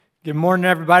Good morning,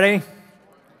 everybody.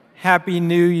 Happy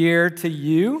New Year to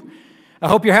you. I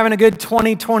hope you're having a good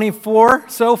 2024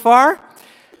 so far.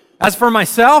 As for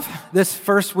myself, this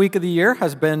first week of the year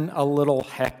has been a little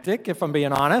hectic, if I'm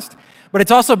being honest, but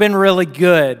it's also been really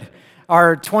good.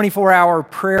 Our 24-hour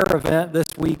prayer event this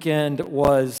weekend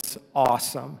was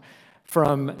awesome.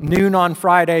 From noon on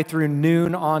Friday through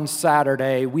noon on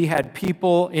Saturday, we had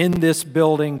people in this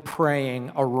building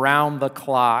praying around the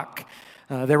clock.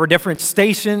 There were different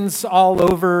stations all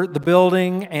over the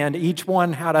building, and each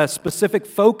one had a specific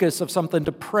focus of something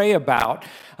to pray about.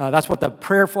 That's what the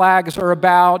prayer flags are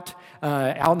about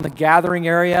out in the gathering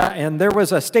area. And there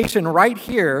was a station right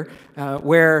here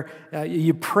where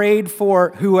you prayed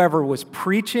for whoever was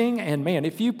preaching. And man,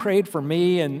 if you prayed for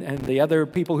me and the other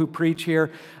people who preach here,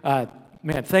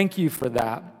 man, thank you for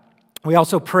that. We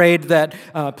also prayed that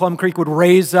Plum Creek would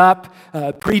raise up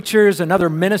preachers and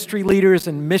other ministry leaders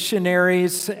and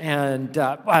missionaries, and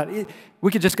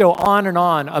we could just go on and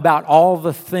on about all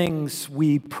the things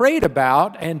we prayed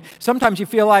about. And sometimes you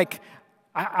feel like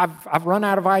I've run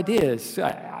out of ideas.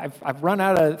 I've run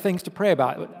out of things to pray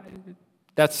about.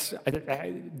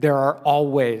 There are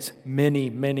always many,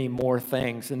 many more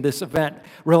things, and this event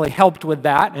really helped with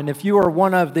that. And if you are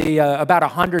one of the about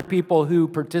 100 people who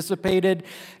participated,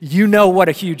 you know what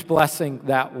a huge blessing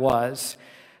that was.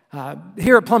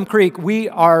 Here at Plum Creek, we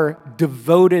are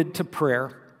devoted to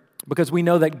prayer because we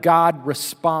know that God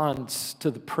responds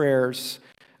to the prayers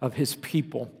of His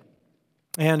people.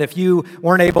 And if you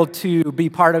weren't able to be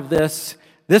part of this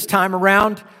time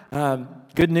around,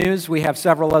 good news, we have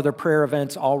several other prayer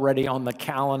events already on the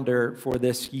calendar for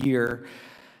this year.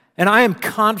 And I am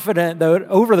confident that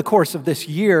over the course of this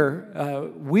year,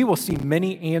 we will see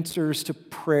many answers to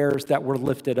prayers that were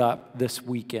lifted up this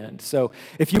weekend. So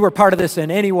if you were part of this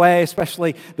in any way,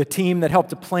 especially the team that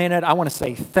helped to plan it, I want to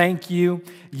say thank you.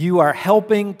 You are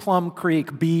helping Plum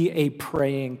Creek be a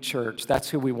praying church. That's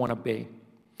who we want to be.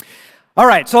 All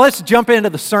right, so let's jump into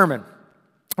the sermon.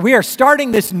 We are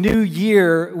starting this new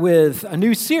year with a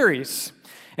new series,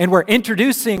 and we're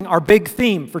introducing our big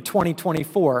theme for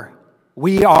 2024.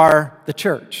 We are the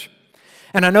church.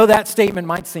 And I know that statement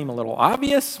might seem a little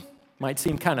obvious, might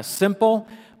seem kind of simple,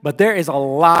 but there is a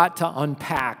lot to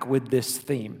unpack with this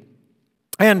theme.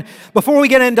 And before we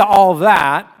get into all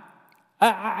that,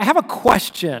 I have a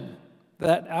question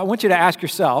that I want you to ask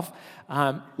yourself.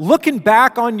 Looking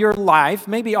back on your life,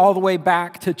 maybe all the way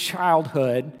back to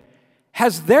childhood,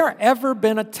 has there ever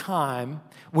been a time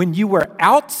when you were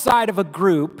outside of a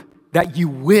group that you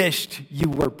wished you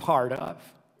were part of?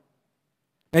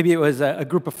 Maybe it was a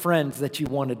group of friends that you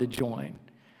wanted to join.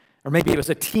 Or maybe it was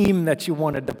a team that you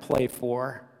wanted to play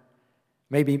for.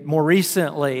 Maybe more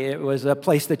recently, it was a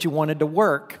place that you wanted to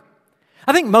work.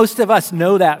 I think most of us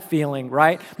know that feeling,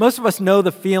 right? Most of us know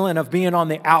the feeling of being on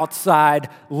the outside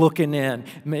looking in.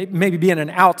 Maybe being an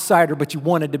outsider, but you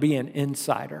wanted to be an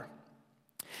insider.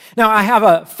 Now, I have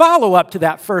a follow-up to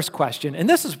that first question, and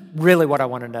this is really what I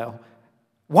want to know.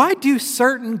 Why do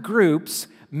certain groups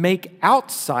make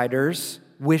outsiders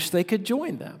wish they could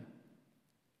join them?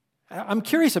 I'm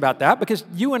curious about that because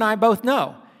you and I both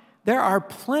know there are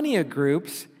plenty of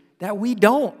groups that we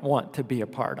don't want to be a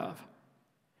part of.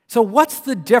 So what's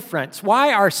the difference?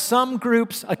 Why are some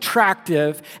groups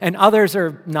attractive and others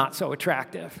are not so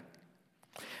attractive?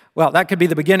 Well, that could be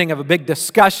the beginning of a big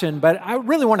discussion, but I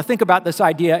really want to think about this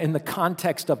idea in the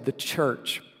context of the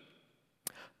church.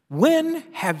 When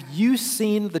have you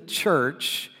seen the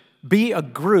church be a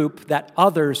group that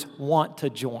others want to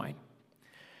join?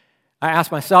 I asked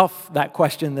myself that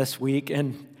question this week,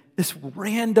 and this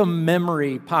random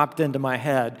memory popped into my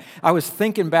head. I was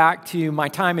thinking back to my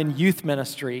time in youth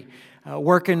ministry,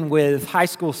 working with high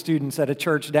school students at a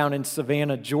church down in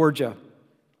Savannah, Georgia.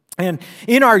 And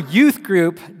in our youth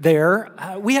group there,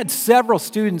 we had several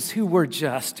students who were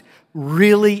just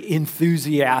really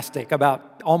enthusiastic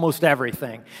about almost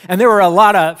everything. And they were a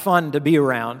lot of fun to be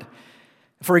around.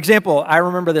 For example, I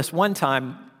remember this one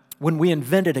time when we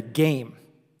invented a game.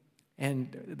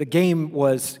 And the game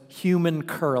was human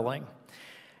curling.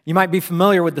 You might be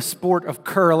familiar with the sport of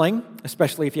curling,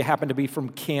 especially if you happen to be from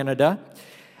Canada.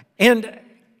 And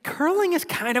curling is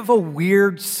kind of a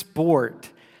weird sport.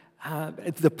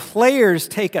 The players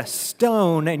take a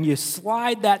stone and you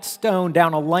slide that stone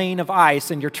down a lane of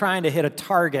ice and you're trying to hit a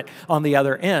target on the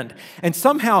other end. And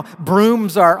somehow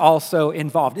brooms are also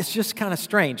involved. It's just kind of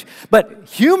strange. But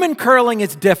human curling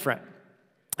is different.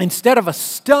 Instead of a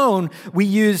stone, we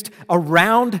used a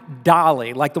round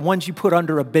dolly, like the ones you put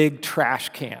under a big trash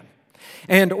can.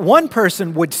 And one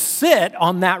person would sit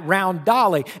on that round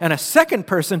dolly and a second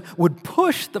person would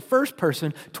push the first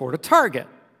person toward a target.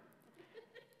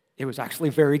 It was actually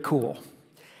very cool.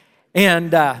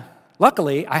 And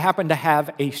luckily, I happened to have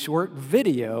a short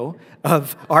video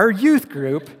of our youth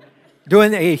group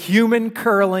doing a human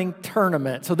curling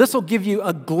tournament. So this will give you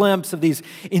a glimpse of these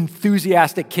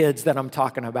enthusiastic kids that I'm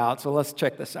talking about. So let's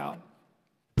check this out.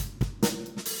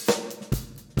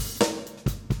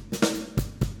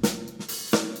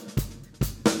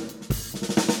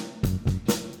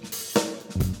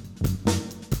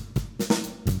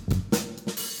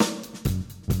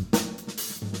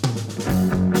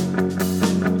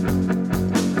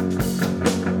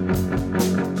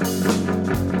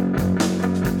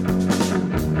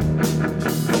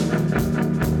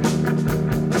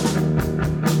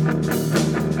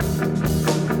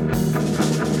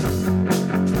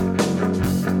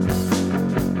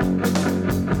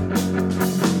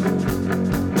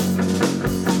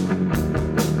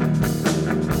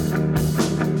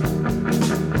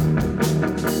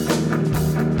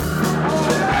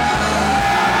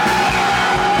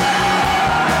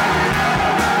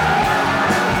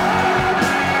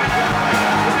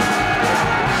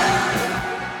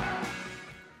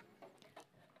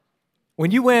 When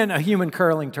you win a human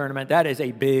curling tournament, that is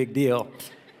a big deal.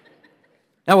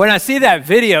 Now, when I see that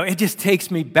video, it just takes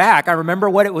me back. I remember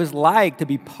what it was like to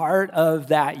be part of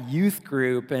that youth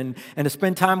group and to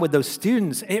spend time with those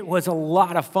students. It was a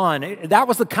lot of fun. That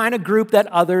was the kind of group that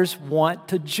others want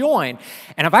to join.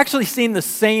 And I've actually seen the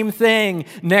same thing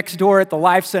next door at the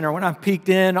Life Center when I've peeked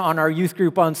in on our youth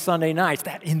group on Sunday nights.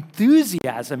 That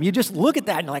enthusiasm. You just look at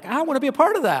that and you're like, I want to be a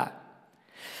part of that.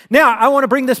 Now, I want to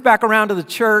bring this back around to the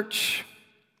church.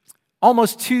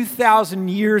 Almost 2,000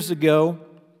 years ago,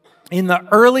 in the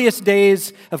earliest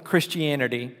days of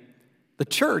Christianity, the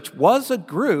church was a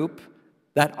group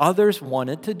that others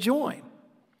wanted to join.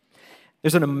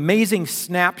 There's an amazing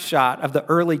snapshot of the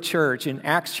early church in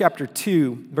Acts chapter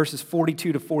 2, verses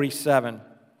 42 to 47.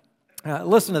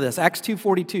 Listen to this. Acts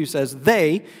 2:42 says,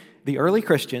 they, the early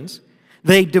Christians,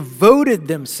 they devoted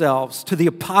themselves to the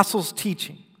apostles'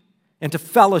 teaching and to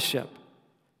fellowship,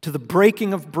 to the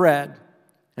breaking of bread,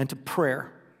 and to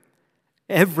prayer.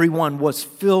 Everyone was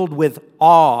filled with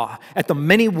awe at the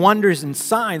many wonders and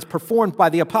signs performed by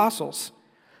the apostles.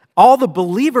 All the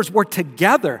believers were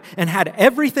together and had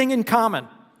everything in common.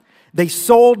 They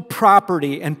sold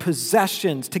property and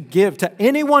possessions to give to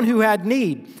anyone who had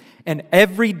need. And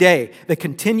every day they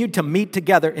continued to meet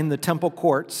together in the temple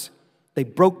courts. They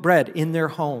broke bread in their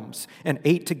homes and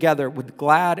ate together with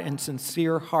glad and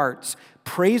sincere hearts,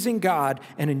 praising God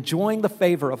and enjoying the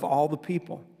favor of all the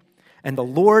people. And the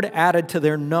Lord added to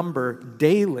their number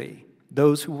daily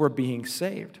those who were being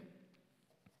saved.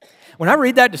 When I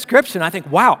read that description, I think,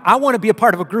 wow, I want to be a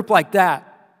part of a group like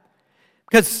that.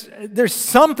 Because there's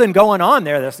something going on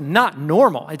there that's not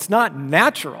normal. It's not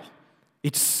natural.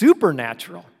 It's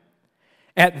supernatural.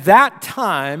 At that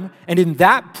time and in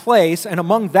that place and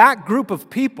among that group of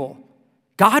people,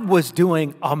 God was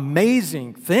doing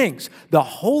amazing things. The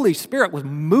Holy Spirit was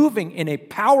moving in a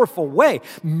powerful way.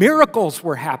 Miracles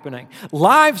were happening.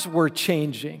 Lives were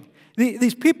changing.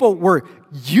 These people were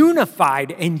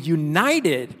unified and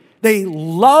united. They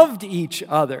loved each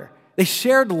other. They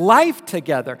shared life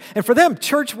together. And for them,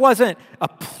 church wasn't a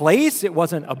place. It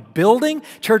wasn't a building.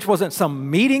 Church wasn't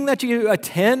some meeting that you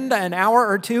attend an hour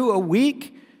or two a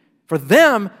week. For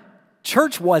them,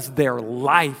 church was their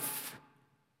life.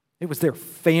 It was their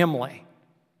family.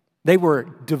 They were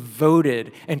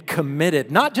devoted and committed,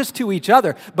 not just to each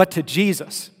other, but to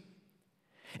Jesus.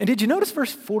 And did you notice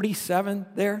verse 47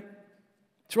 there?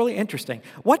 It's really interesting.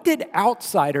 What did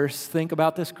outsiders think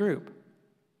about this group?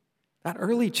 That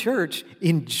early church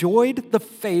enjoyed the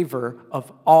favor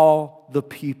of all the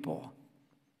people.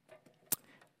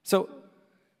 So,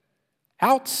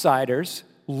 outsiders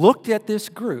looked at this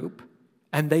group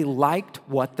and they liked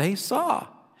what they saw.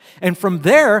 And from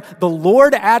there, the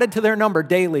Lord added to their number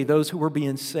daily those who were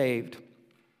being saved.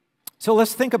 So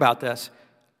let's think about this.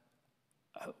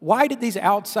 Why did these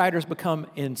outsiders become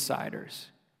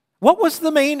insiders? What was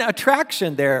the main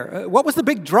attraction there? What was the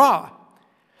big draw?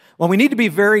 Well, we need to be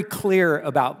very clear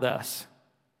about this.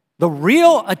 The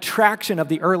real attraction of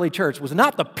the early church was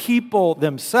not the people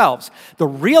themselves. The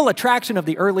real attraction of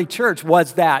the early church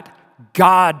was that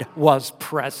God was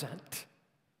present.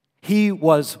 He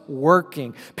was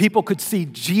working. People could see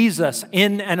Jesus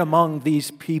in and among these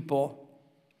people.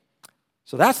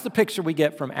 So that's the picture we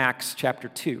get from Acts chapter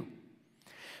 2.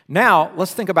 Now,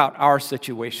 let's think about our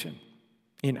situation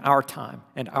in our time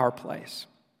and our place.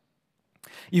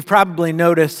 You've probably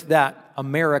noticed that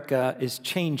America is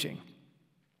changing.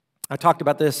 I talked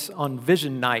about this on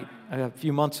Vision Night a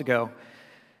few months ago.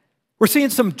 We're seeing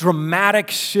some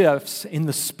dramatic shifts in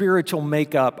the spiritual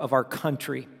makeup of our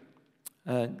country.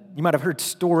 You might have heard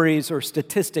stories or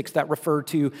statistics that refer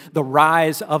to the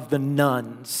rise of the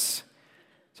nuns.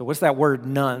 So what's that word,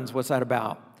 nuns? What's that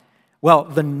about? Well,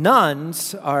 the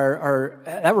nuns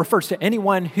that refers to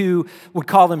anyone who would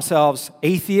call themselves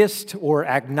atheist or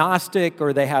agnostic,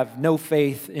 or they have no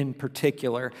faith in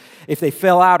particular. If they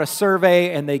fill out a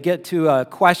survey and they get to a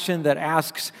question that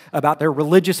asks about their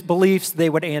religious beliefs, they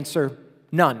would answer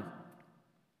none.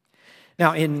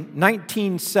 Now, in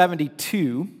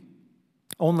 1972,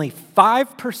 only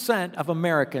 5% of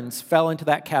Americans fell into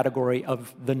that category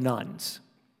of the nuns.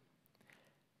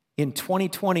 In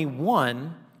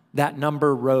 2021, that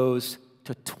number rose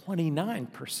to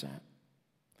 29%.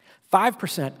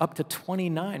 5% up to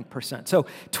 29%. So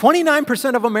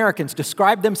 29% of Americans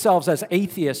describe themselves as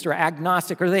atheist or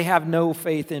agnostic, or they have no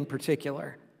faith in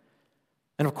particular.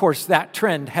 And of course, that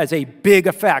trend has a big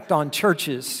effect on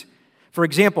churches. For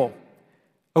example,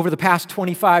 over the past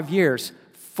 25 years,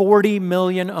 40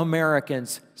 million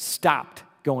Americans stopped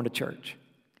going to church.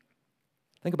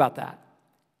 Think about that.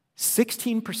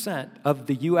 16% of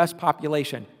the U.S.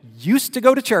 population used to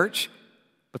go to church,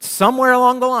 but somewhere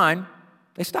along the line,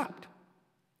 they stopped.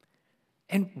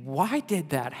 And why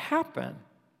did that happen?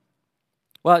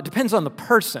 Well, it depends on the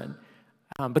person,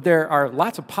 but there are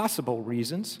lots of possible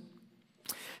reasons.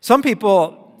 Some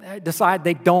people decide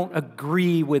they don't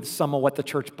agree with some of what the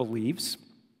church believes.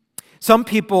 Some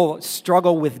people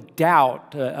struggle with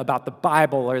doubt about the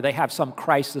Bible, or they have some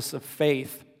crisis of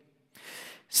faith.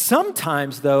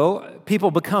 Sometimes, though, people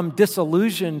become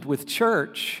disillusioned with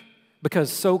church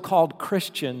because so-called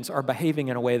Christians are behaving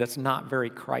in a way that's not very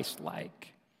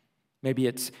Christ-like. Maybe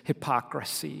it's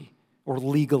hypocrisy or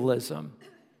legalism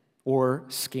or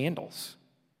scandals.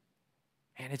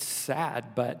 And it's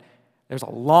sad, but there's a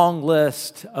long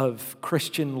list of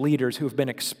Christian leaders who have been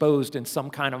exposed in some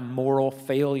kind of moral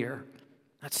failure.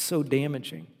 That's so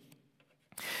damaging.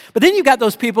 But then you got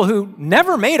those people who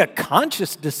never made a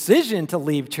conscious decision to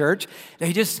leave church.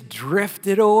 They just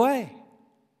drifted away.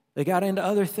 They got into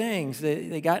other things.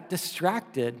 They got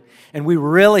distracted. And we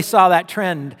really saw that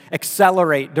trend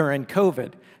accelerate during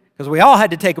COVID, because we all had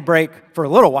to take a break for a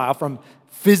little while from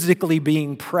physically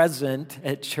being present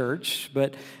at church.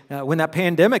 But when that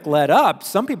pandemic let up,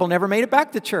 some people never made it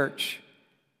back to church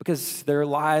because their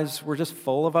lives were just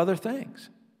full of other things.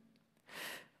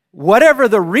 Whatever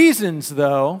the reasons,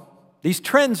 though, these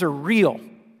trends are real.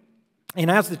 And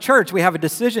as the church, we have a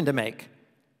decision to make.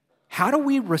 How do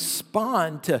we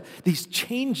respond to these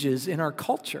changes in our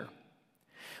culture?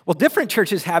 Well, different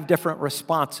churches have different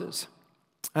responses.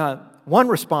 One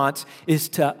response is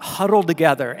to huddle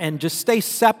together and just stay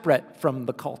separate from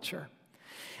the culture.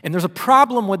 And there's a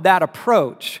problem with that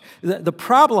approach. The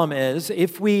problem is,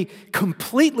 if we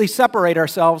completely separate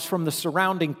ourselves from the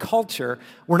surrounding culture,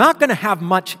 we're not going to have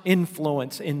much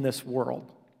influence in this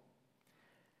world.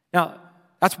 Now,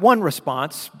 that's one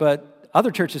response, but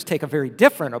other churches take a very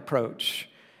different approach.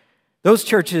 Those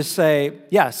churches say,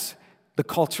 yes, the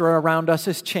culture around us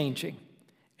is changing,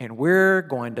 and we're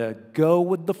going to go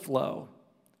with the flow.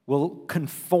 We'll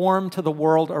conform to the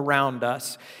world around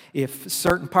us. If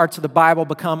certain parts of the Bible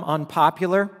become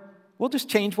unpopular, we'll just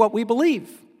change what we believe.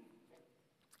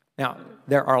 Now,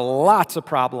 there are lots of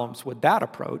problems with that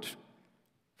approach.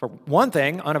 For one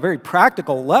thing, on a very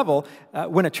practical level,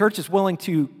 when a church is willing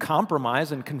to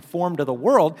compromise and conform to the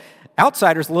world,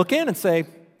 outsiders look in and say,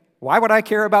 why would I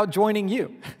care about joining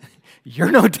you?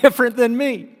 You're no different than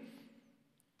me.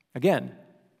 Again,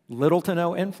 little to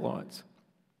no influence.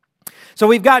 So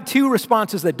we've got two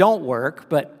responses that don't work,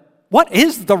 but what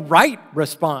is the right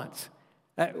response?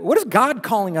 What is God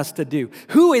calling us to do?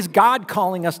 Who is God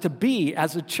calling us to be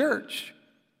as a church?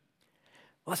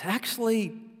 Well, it's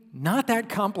actually not that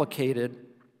complicated.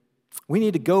 We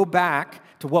need to go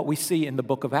back to what we see in the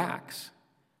book of Acts.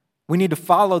 We need to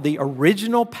follow the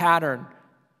original pattern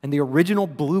and the original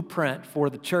blueprint for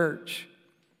the church.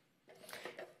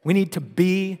 We need to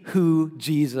be who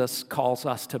Jesus calls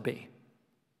us to be.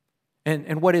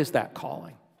 And what is that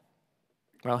calling?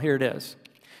 Well, here it is.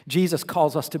 Jesus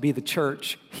calls us to be the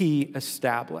church he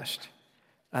established.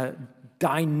 A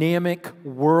dynamic,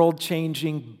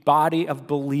 world-changing body of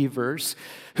believers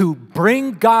who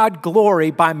bring God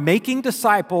glory by making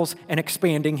disciples and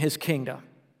expanding his kingdom.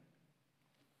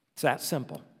 It's that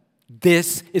simple.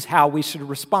 This is how we should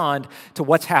respond to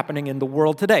what's happening in the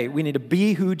world today. We need to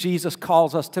be who Jesus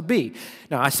calls us to be.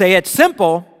 Now, I say it's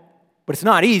simple, but it's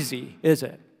not easy, is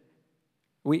it?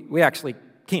 We actually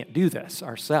can't do this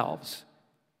ourselves.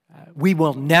 We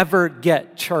will never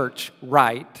get church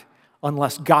right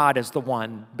unless God is the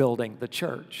one building the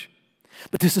church.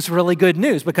 But this is really good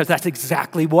news because that's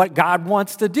exactly what God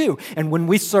wants to do. And when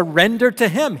we surrender to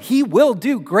Him, He will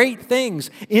do great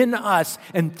things in us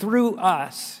and through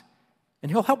us.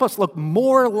 And He'll help us look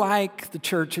more like the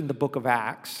church in the book of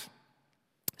Acts.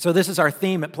 So this is our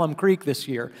theme at Plum Creek this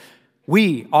year.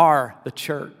 We are the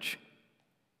church.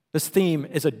 This theme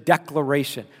is a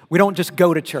declaration. We don't just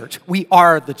go to church. We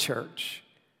are the church.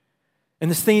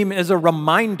 And this theme is a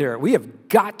reminder. We have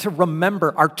got to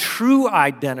remember our true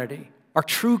identity, our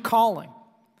true calling.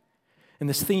 And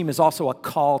this theme is also a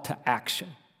call to action.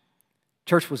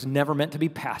 Church was never meant to be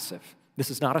passive.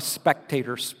 This is not a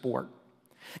spectator sport.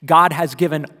 God has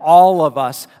given all of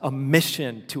us a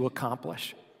mission to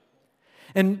accomplish.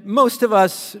 And most of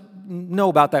us know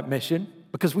about that mission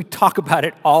because we talk about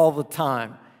it all the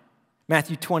time.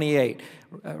 Matthew 28,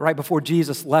 right before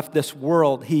Jesus left this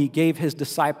world, He gave His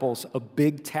disciples a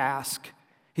big task.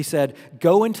 He said,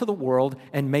 go into the world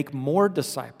and make more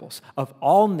disciples of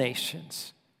all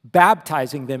nations,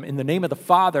 baptizing them in the name of the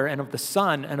Father and of the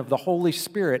Son and of the Holy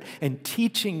Spirit, and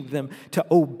teaching them to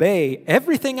obey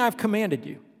everything I've commanded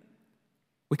you.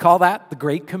 We call that the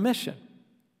Great Commission.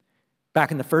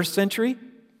 Back in the first century,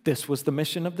 this was the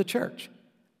mission of the church.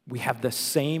 We have the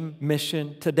same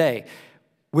mission today.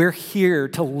 We're here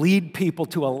to lead people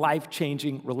to a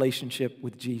life-changing relationship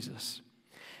with Jesus.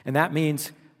 And that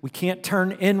means we can't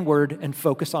turn inward and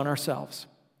focus on ourselves.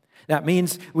 That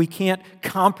means we can't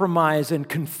compromise and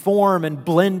conform and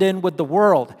blend in with the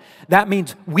world. That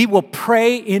means we will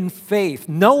pray in faith,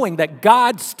 knowing that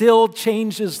God still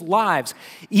changes lives,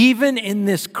 even in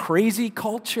this crazy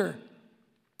culture.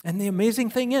 And the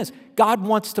amazing thing is, God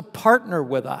wants to partner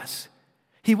with us.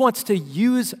 He wants to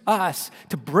use us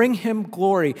to bring Him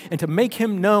glory and to make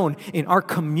Him known in our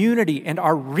community and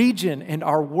our region and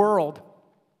our world.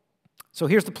 So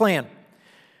here's the plan.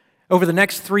 Over the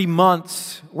next 3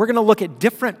 months, we're going to look at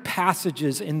different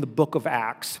passages in the book of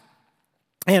Acts.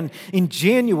 And in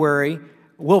January,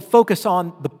 we'll focus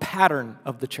on the pattern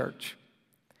of the church.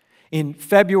 In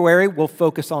February, we'll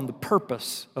focus on the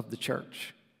purpose of the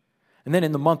church. And then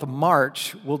in the month of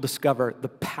March, we'll discover the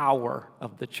power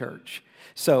of the church.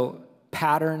 So,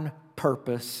 pattern,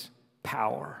 purpose,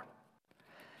 power.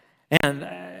 And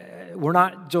we're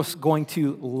not just going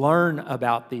to learn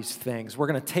about these things. We're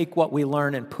going to take what we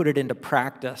learn and put it into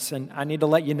practice. And I need to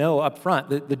let you know up front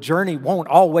that the journey won't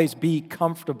always be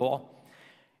comfortable.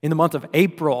 In the month of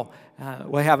April,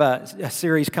 we have a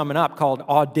series coming up called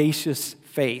Audacious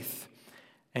Faith.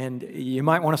 And you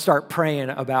might want to start praying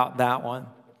about that one.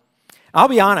 I'll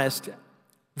be honest,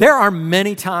 there are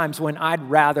many times when I'd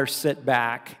rather sit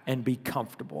back and be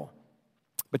comfortable.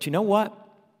 But you know what?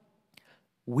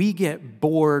 We get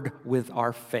bored with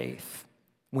our faith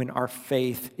when our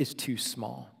faith is too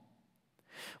small.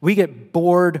 We get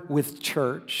bored with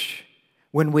church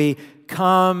when we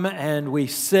come and we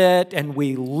sit and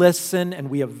we listen and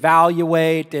we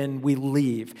evaluate and we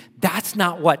leave. That's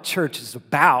not what church is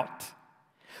about.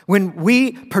 When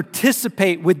we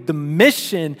participate with the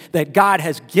mission that God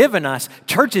has given us,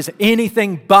 church is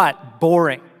anything but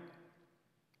boring.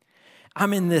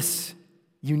 I'm in this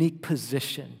unique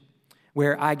position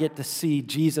where I get to see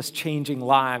Jesus changing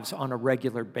lives on a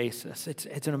regular basis.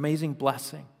 It's an amazing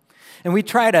blessing. And we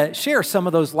try to share some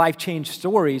of those life change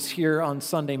stories here on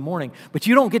Sunday morning, but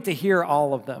you don't get to hear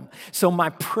all of them. So my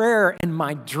prayer and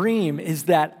my dream is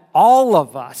that all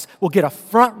of us will get a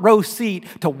front row seat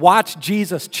to watch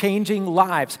Jesus changing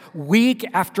lives week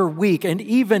after week and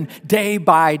even day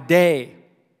by day,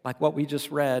 like what we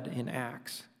just read in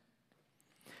Acts.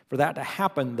 For that to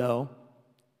happen, though,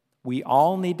 we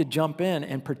all need to jump in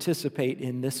and participate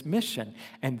in this mission.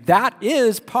 And that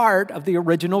is part of the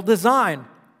original design.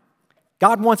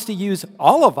 God wants to use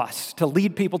all of us to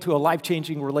lead people to a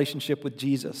life-changing relationship with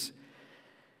Jesus.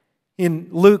 In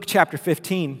Luke chapter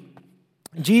 15,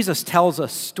 Jesus tells a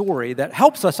story that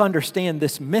helps us understand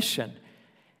this mission,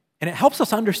 and it helps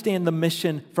us understand the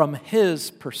mission from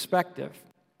His perspective.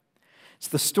 It's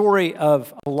the story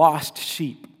of a lost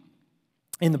sheep.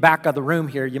 In the back of the room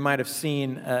here, you might have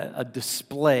seen a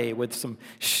display with some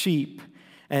sheep,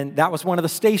 and that was one of the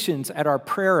stations at our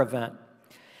prayer event.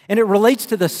 And it relates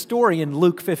to the story in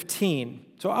Luke 15.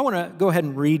 So I want to go ahead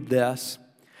and read this.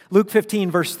 Luke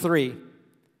 15, verse 3.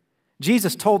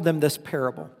 Jesus told them this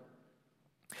parable.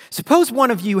 Suppose one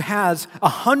of you has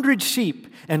 100 sheep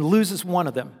and loses one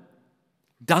of them.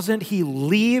 Doesn't he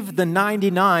leave the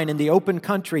 99 in the open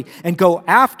country and go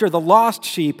after the lost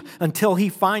sheep until he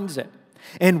finds it?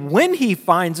 And when he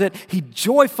finds it, he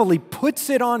joyfully puts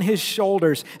it on his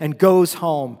shoulders and goes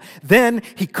home. Then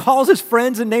he calls his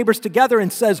friends and neighbors together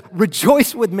and says,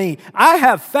 "Rejoice with me, I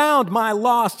have found my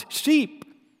lost sheep."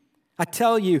 I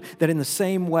tell you that in the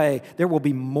same way, there will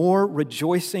be more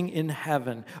rejoicing in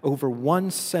heaven over one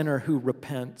sinner who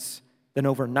repents than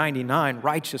over 99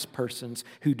 righteous persons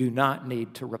who do not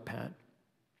need to repent.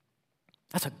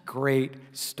 That's a great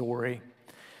story.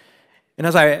 And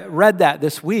as I read that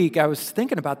this week, I was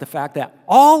thinking about the fact that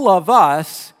all of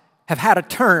us have had a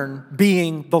turn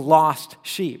being the lost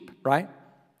sheep, right?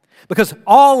 Because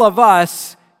all of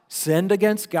us sinned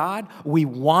against God. We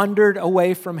wandered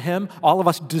away from Him. All of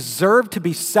us deserve to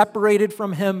be separated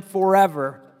from Him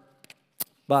forever.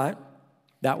 But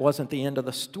that wasn't the end of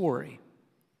the story.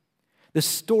 This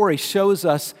story shows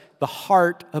us the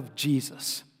heart of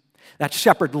Jesus. That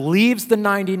shepherd leaves the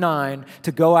 99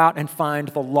 to go out and find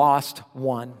the lost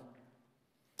one.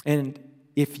 And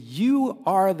if you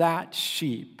are that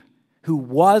sheep who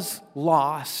was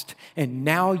lost and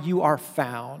now you are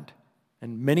found,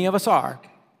 and many of us are,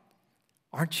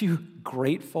 aren't you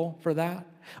grateful for that?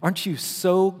 Aren't you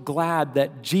so glad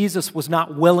that Jesus was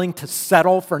not willing to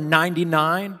settle for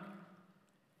 99?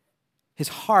 His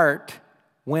heart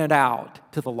went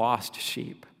out to the lost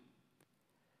sheep.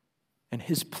 And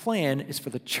His plan is for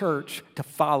the church to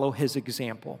follow His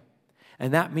example.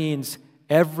 And that means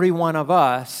every one of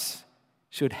us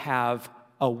should have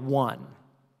a one.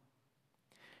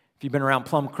 If you've been around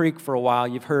Plum Creek for a while,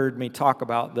 you've heard me talk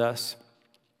about this.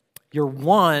 Your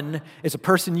one is a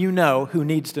person you know who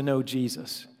needs to know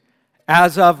Jesus.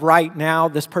 As of right now,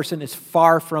 this person is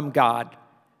far from God.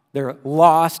 They're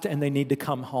lost and they need to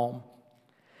come home.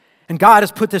 And God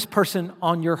has put this person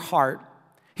on your heart.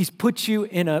 He's put you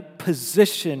in a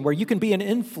position where you can be an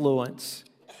influence.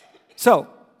 So,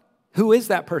 who is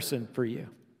that person for you?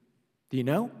 Do you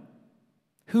know?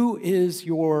 Who is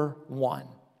your one?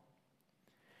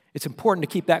 It's important to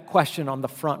keep that question on the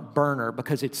front burner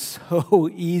because it's so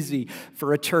easy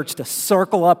for a church to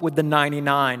circle up with the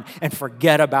 99 and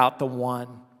forget about the one.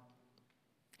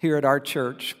 Here at our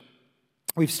church,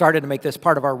 we've started to make this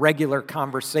part of our regular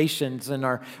conversations and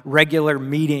our regular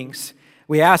meetings.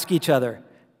 We ask each other,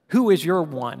 who is your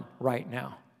one right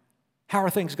now? How are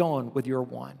things going with your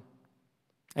one?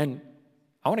 And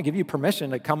I want to give you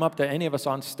permission to come up to any of us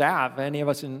on staff, any of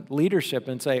us in leadership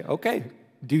and say, okay,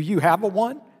 do you have a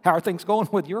one? How are things going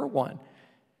with your one?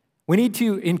 We need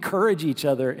to encourage each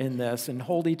other in this and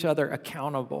hold each other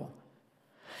accountable.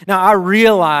 Now, I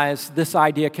realize this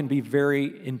idea can be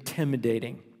very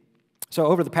intimidating. So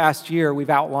over the past year, we've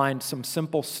outlined some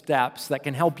simple steps that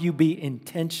can help you be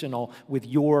intentional with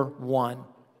your one.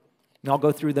 And I'll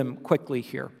go through them quickly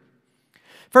here.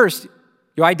 First,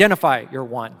 you identify your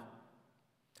one.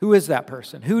 Who is that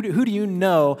person? Who do you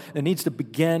know that needs to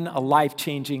begin a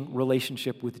life-changing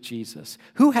relationship with Jesus?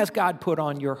 Who has God put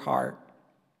on your heart?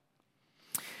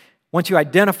 Once you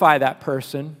identify that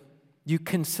person, you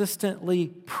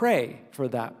consistently pray for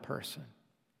that person.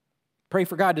 Pray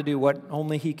for God to do what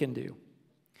only He can do.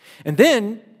 And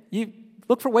then you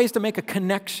look for ways to make a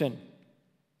connection.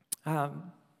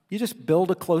 You just build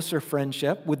a closer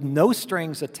friendship with no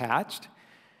strings attached.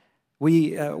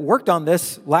 We worked on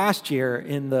this last year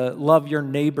in the Love Your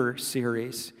Neighbor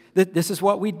series. This is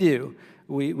what we do.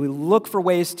 We look for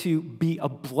ways to be a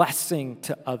blessing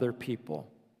to other people.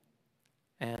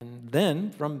 And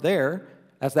then from there,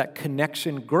 as that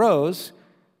connection grows,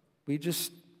 we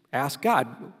just ask God,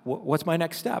 what's my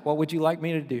next step? What would you like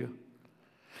me to do?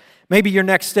 Maybe your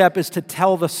next step is to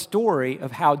tell the story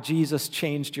of how Jesus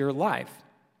changed your life.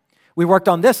 We worked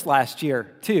on this last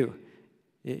year too.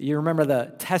 You remember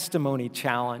the testimony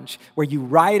challenge where you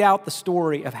write out the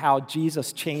story of how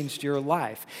Jesus changed your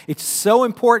life. It's so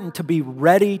important to be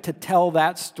ready to tell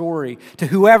that story to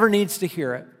whoever needs to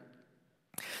hear it.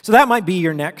 So that might be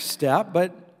your next step,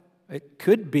 but it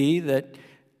could be that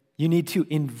you need to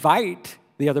invite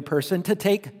the other person to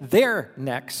take their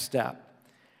next step.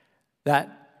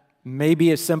 That may be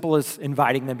as simple as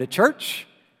inviting them to church.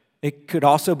 It could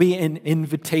also be an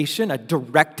invitation, a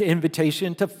direct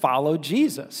invitation to follow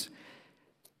Jesus.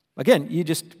 Again, you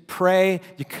just pray,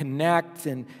 you connect,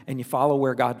 and you follow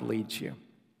where God leads you.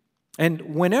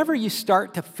 And whenever you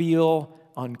start to feel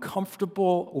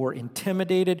uncomfortable or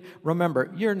intimidated,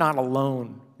 remember, you're not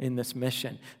alone in this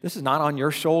mission. This is not on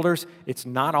your shoulders. It's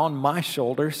not on my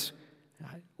shoulders.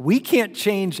 We can't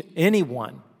change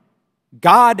anyone.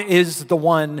 God is the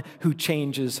one who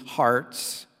changes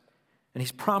hearts. And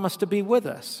He's promised to be with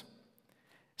us.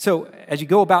 So as you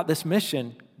go about this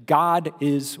mission, God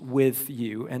is with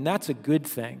you, and that's a good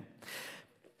thing.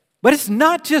 But it's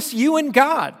not just you and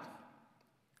God.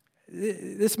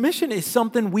 This mission is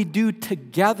something we do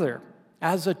together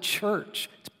as a church.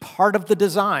 It's part of the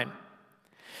design.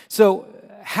 So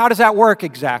how does that work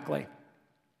exactly?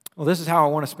 Well, this is how I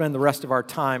want to spend the rest of our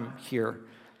time here.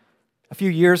 A few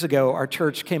years ago, our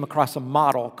church came across a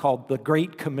model called the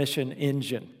Great Commission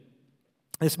Engine.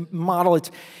 This model,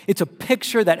 it's a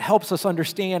picture that helps us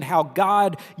understand how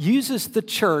God uses the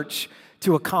church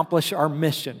to accomplish our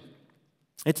mission.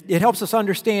 It helps us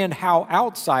understand how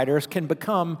outsiders can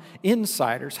become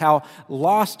insiders, how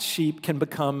lost sheep can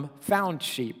become found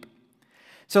sheep.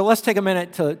 So let's take a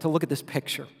minute to look at this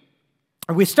picture.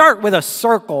 We start with a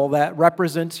circle that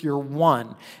represents your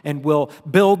one, and we'll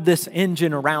build this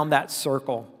engine around that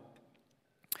circle.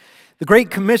 The Great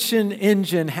Commission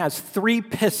engine has 3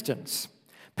 pistons.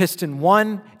 Piston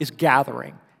 1 is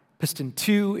gathering. Piston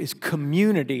 2 is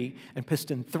community. And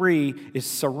piston 3 is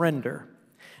surrender.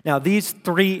 Now, these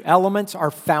 3 elements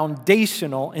are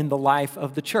foundational in the life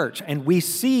of the church. And we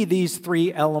see these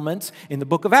 3 elements in the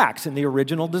book of Acts, in the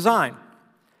original design.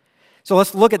 So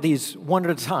let's look at these one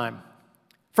at a time.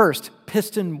 First,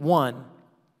 piston 1,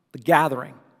 the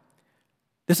gathering.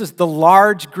 This is the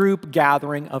large group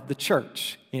gathering of the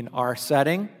church. In our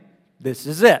setting, this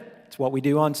is it. It's what we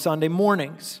do on Sunday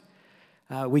mornings.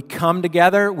 We come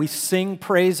together, we sing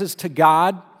praises to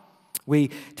God, we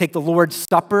take the Lord's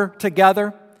Supper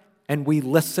together, and we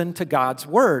listen to God's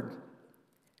Word.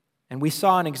 And we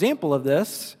saw an example of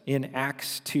this in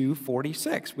Acts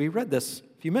 2:46. We read this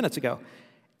a few minutes ago.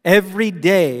 Every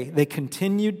day they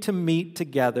continued to meet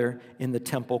together in the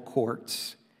temple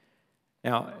courts.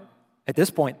 Now, at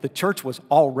this point, the church was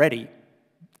already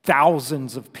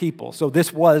thousands of people. So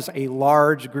this was a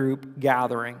large group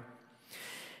gathering.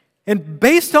 And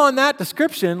based on that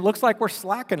description, looks like we're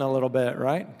slacking a little bit,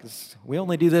 right? Because we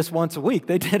only do this once a week.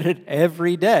 They did it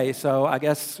every day. So I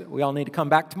guess we all need to come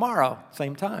back tomorrow,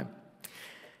 same time.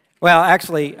 Well,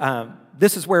 actually,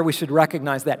 this is where we should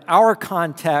recognize that our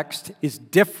context is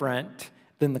different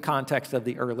than the context of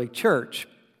the early church.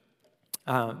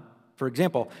 For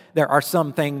example, there are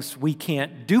some things we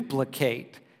can't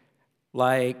duplicate,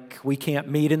 like we can't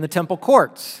meet in the temple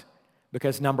courts.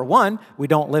 Because number 1, we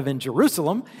don't live in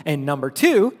Jerusalem, and number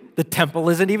 2, the temple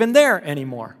isn't even there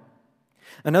anymore.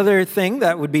 Another thing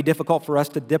that would be difficult for us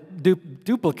to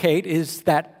duplicate is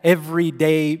that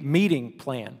everyday meeting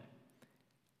plan.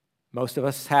 Most of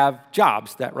us have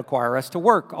jobs that require us to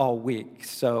work all week,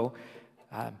 so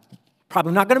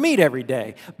probably not going to meet every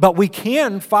day. But we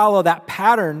can follow that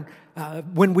pattern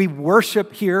when we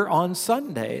worship here on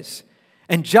Sundays.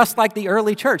 And just like the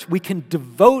early church, we can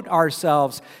devote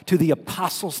ourselves to the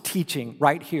apostles' teaching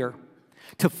right here,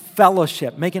 to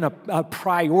fellowship, making a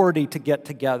priority to get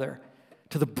together,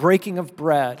 to the breaking of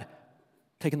bread,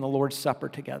 taking the Lord's Supper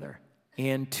together,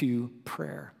 and to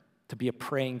prayer, to be a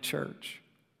praying church.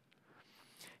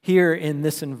 Here in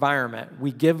this environment,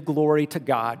 we give glory to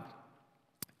God,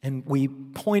 and we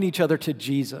point each other to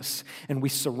Jesus, and we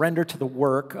surrender to the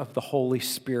work of the Holy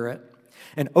Spirit.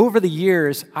 And over the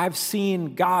years, I've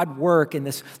seen God work in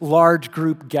this large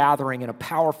group gathering in a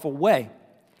powerful way.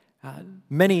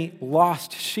 Many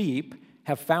lost sheep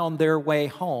have found their way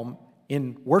home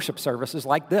in worship services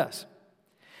like this.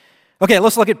 Okay,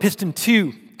 let's look at piston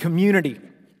 2, community.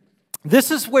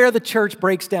 This is where the church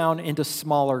breaks down into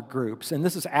smaller groups, and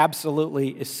this is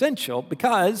absolutely essential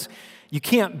because you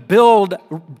can't build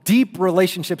deep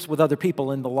relationships with other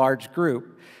people in the large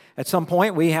group. At some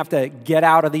point, we have to get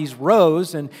out of these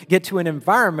rows and get to an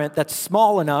environment that's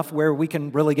small enough where we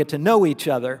can really get to know each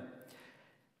other.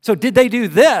 So did they do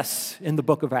this in the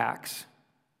book of Acts?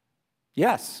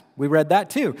 Yes, we read that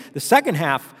too. The second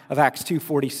half of Acts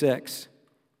 2:46.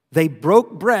 They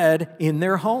broke bread in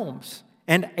their homes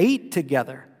and ate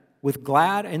together with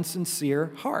glad and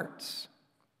sincere hearts.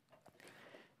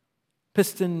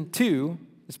 Piston 2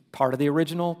 is part of the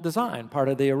original design, part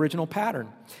of the original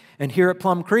pattern. And here at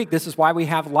Plum Creek, this is why we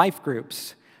have life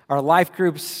groups. Our life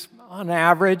groups, on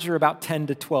average, are about 10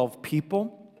 to 12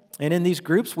 people. And in these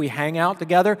groups, we hang out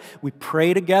together, we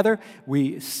pray together,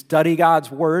 we study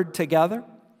God's Word together.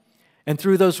 And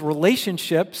through those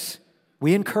relationships,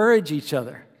 we encourage each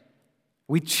other.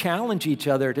 We challenge each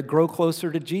other to grow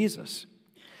closer to Jesus.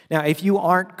 Now, if you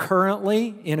aren't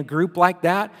currently in a group like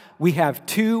that, we have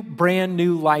 2 brand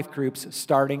new life groups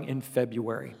starting in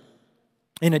February.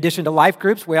 In addition to life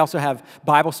groups, we also have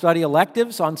Bible study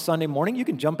electives on Sunday morning. You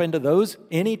can jump into those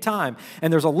anytime.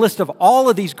 And there's a list of all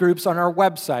of these groups on our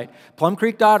website,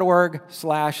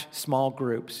 plumcreek.org/small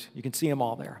groups. You can see them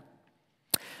all there.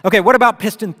 Okay, what about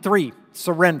piston 3,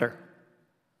 surrender?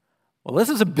 Well, this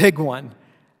is a big one.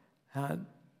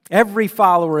 Every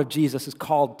follower of Jesus is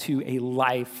called to a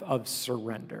life of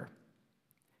surrender.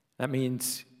 That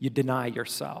means you deny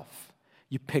yourself,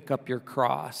 you pick up your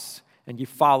cross, and you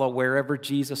follow wherever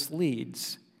Jesus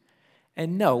leads.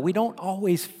 And no, we don't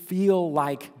always feel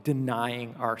like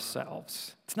denying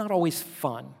ourselves. It's not always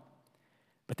fun.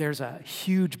 But there's a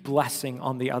huge blessing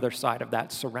on the other side of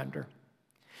that surrender.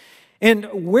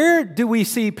 And where do we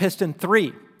see piston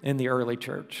 3 in the early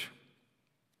church?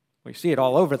 We see it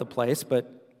all over the place,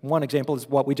 but one example is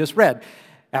what we just read.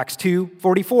 Acts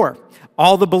 2:44.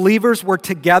 All the believers were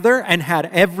together and had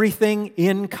everything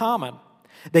in common.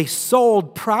 They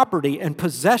sold property and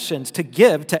possessions to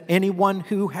give to anyone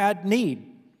who had need.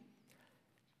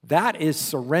 That is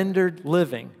surrendered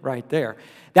living right there.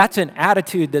 That's an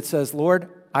attitude that says, Lord,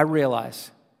 I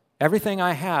realize everything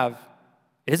I have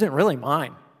isn't really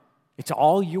mine. It's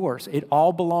all yours. It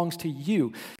all belongs to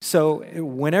you. So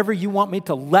whenever you want me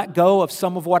to let go of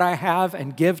some of what I have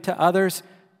and give to others,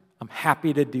 I'm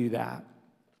happy to do that.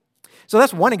 So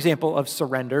that's one example of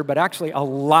surrender, but actually a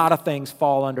lot of things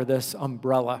fall under this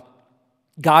umbrella.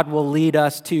 God will lead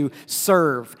us to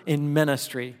serve in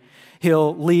ministry.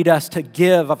 He'll lead us to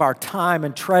give of our time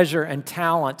and treasure and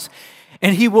talents.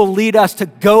 And He will lead us to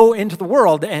go into the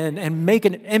world and make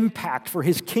an impact for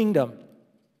His kingdom.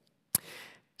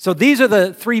 So these are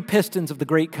the 3 pistons of the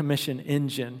Great Commission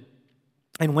engine.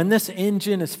 And when this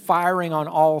engine is firing on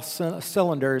all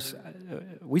cylinders,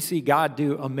 we see God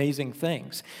do amazing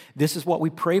things. This is what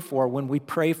we pray for when we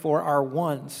pray for our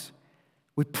ones.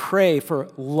 We pray for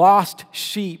lost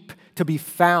sheep to be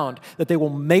found, that they will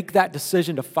make that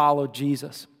decision to follow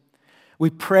Jesus. We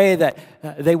pray that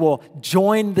they will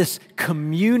join this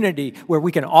community where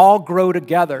we can all grow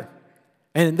together.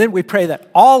 And then we pray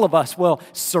that all of us will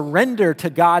surrender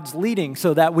to God's leading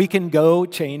so that we can go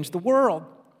change the world.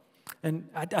 And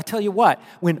I tell you what,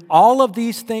 when all of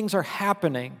these things are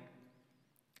happening,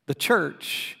 the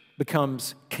church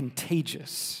becomes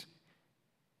contagious.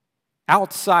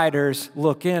 Outsiders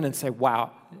look in and say,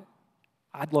 wow,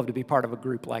 I'd love to be part of a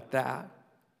group like that.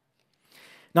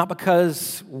 Not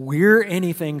because we're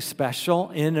anything special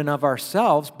in and of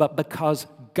ourselves, but because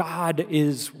God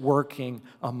is working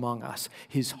among us.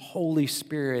 His Holy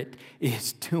Spirit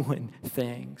is doing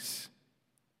things.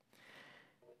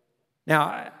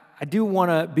 Now, I do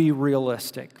want to be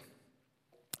realistic.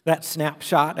 That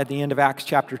snapshot at the end of Acts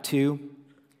chapter 2,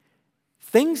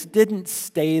 things didn't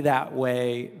stay that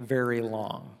way very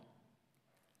long.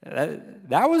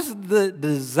 That was the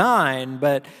design,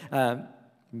 but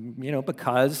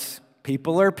because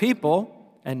people are people,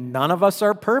 and none of us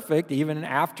are perfect, even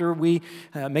after we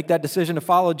make that decision to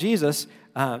follow Jesus,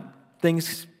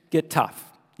 things get tough.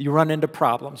 You run into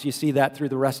problems. You see that through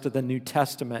the rest of the New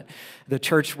Testament. The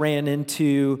church ran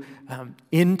into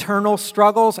internal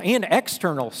struggles and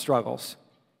external struggles.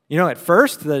 At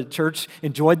first, the church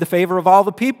enjoyed the favor of all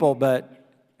the people, but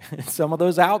some of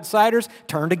those outsiders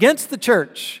turned against the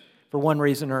church for one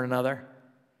reason or another.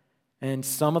 And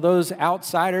some of those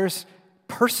outsiders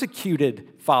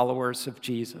persecuted followers of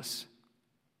Jesus.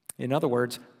 In other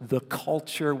words, the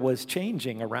culture was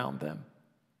changing around them.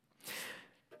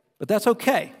 But that's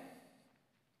okay.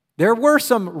 There were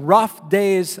some rough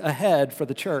days ahead for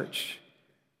the church,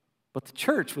 but the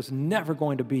church was never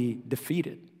going to be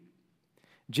defeated.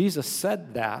 Jesus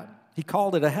said that. He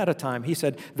called it ahead of time. He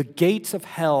said, the gates of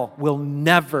hell will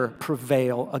never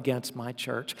prevail against my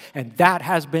church. And that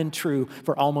has been true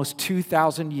for almost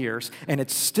 2,000 years, and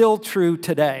it's still true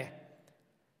today.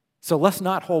 So let's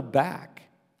not hold back.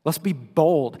 Let's be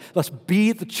bold. Let's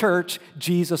be the church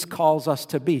Jesus calls us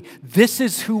to be. This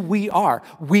is who we are.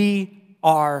 We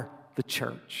are the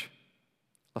church.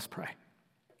 Let's pray.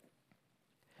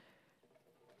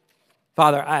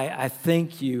 Father, I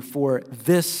thank you for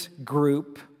this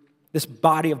group, this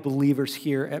body of believers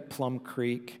here at Plum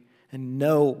Creek. And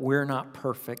no, we're not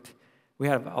perfect. We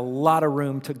have a lot of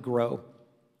room to grow.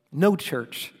 No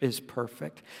church is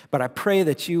perfect. But I pray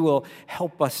that you will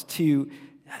help us to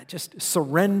just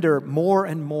surrender more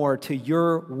and more to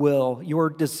your will, your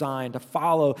design, to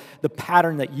follow the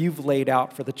pattern that you've laid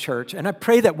out for the church. And I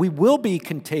pray that we will be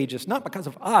contagious, not because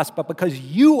of us, but because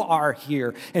you are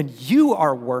here and you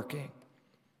are working.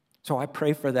 So I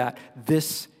pray for that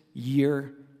this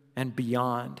year and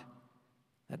beyond,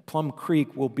 that Plum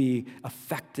Creek will be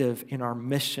effective in our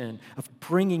mission of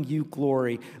bringing you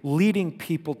glory, leading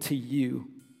people to you,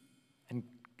 and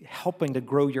helping to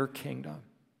grow your kingdom.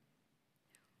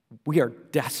 We are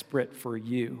desperate for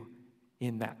you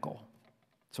in that goal.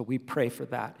 So we pray for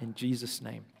that in Jesus'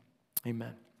 name.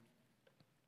 Amen.